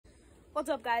What's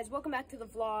up, guys? Welcome back to the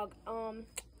vlog.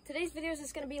 Today's video is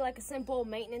just gonna be like a simple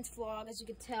maintenance vlog. As you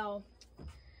can tell,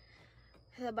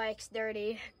 the bike's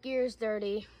dirty, gear's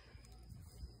dirty.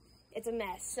 It's a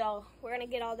mess. So we're gonna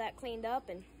get all that cleaned up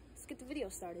and let's get the video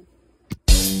started.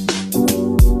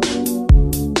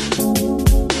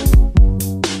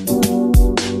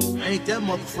 Ain't that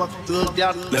motherfucker thugged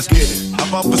out? Let's get it.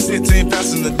 Hop off a 16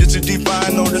 passenger, ditch a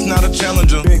D5, no, that's not a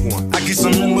challenger. Big one. I get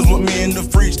some members with me in the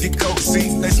fridge, get coke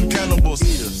seats, they some cannibals.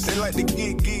 They like to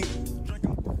get.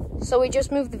 So we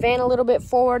just moved the van a little bit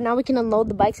forward. Now we can unload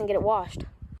the bikes and get it washed.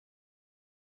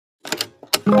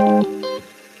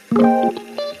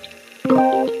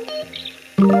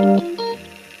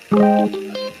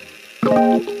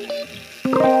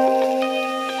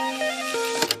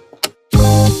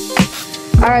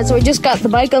 Alright, so we just got the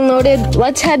bike unloaded.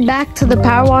 Let's head back to the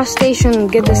power wash station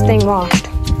and get this thing washed.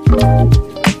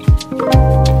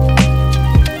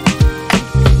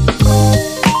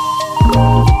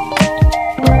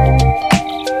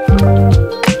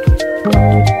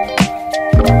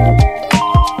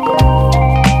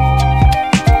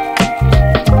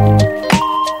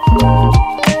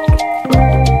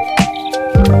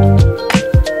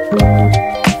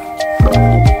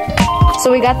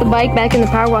 So we got the bike back in the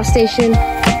power wash station.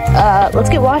 Let's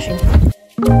get washing.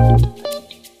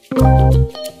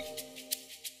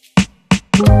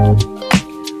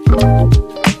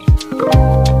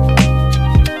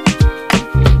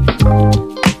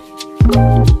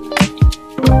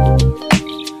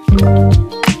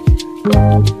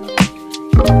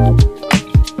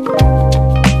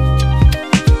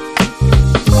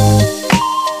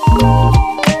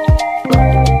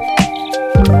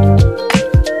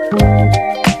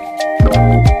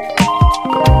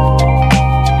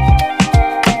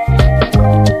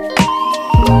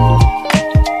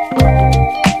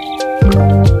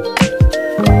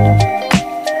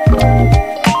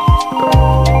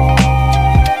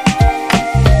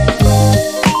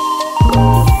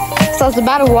 So I was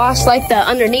about to wash like the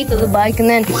underneath of the bike, and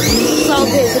then saw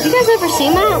this. Have you guys ever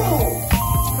seen that?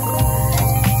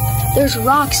 There's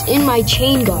rocks in my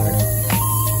chain guard.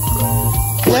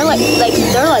 They're like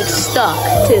stuck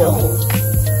too.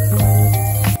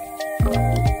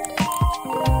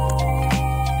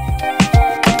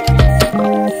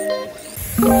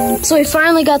 So we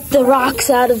finally got the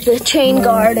rocks out of the chain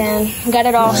guard and got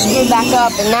it all screwed back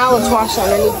up, and now let's wash the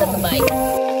underneath of the bike.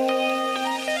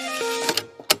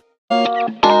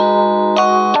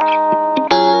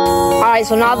 Alright,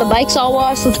 so now the bike's all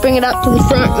washed, let's bring it up to the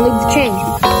front and leave the chain.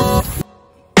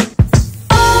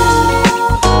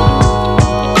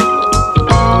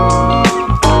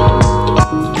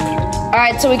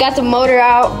 Alright, so we got the motor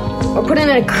out. We're putting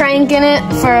a crank in it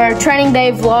for our training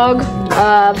day vlog.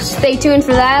 Stay tuned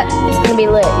for that. It's gonna be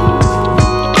lit.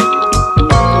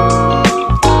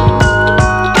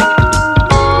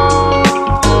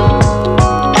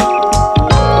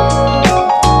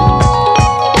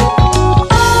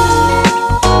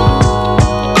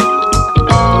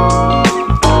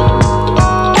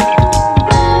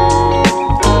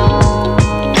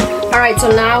 Alright, so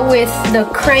now with the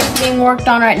crank being worked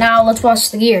on right now, let's wash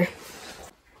the gear.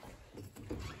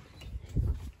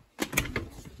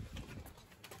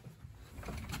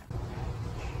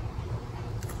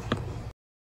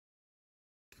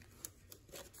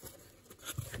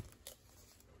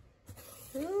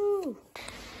 Ooh.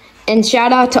 And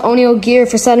shout out to O'Neill Gear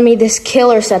for sending me this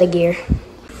killer set of gear.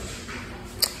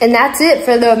 And that's it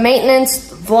for the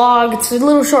maintenance vlog. It's a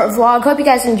little short vlog. Hope you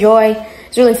guys enjoy.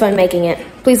 It's really fun making it.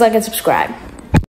 Please like and subscribe.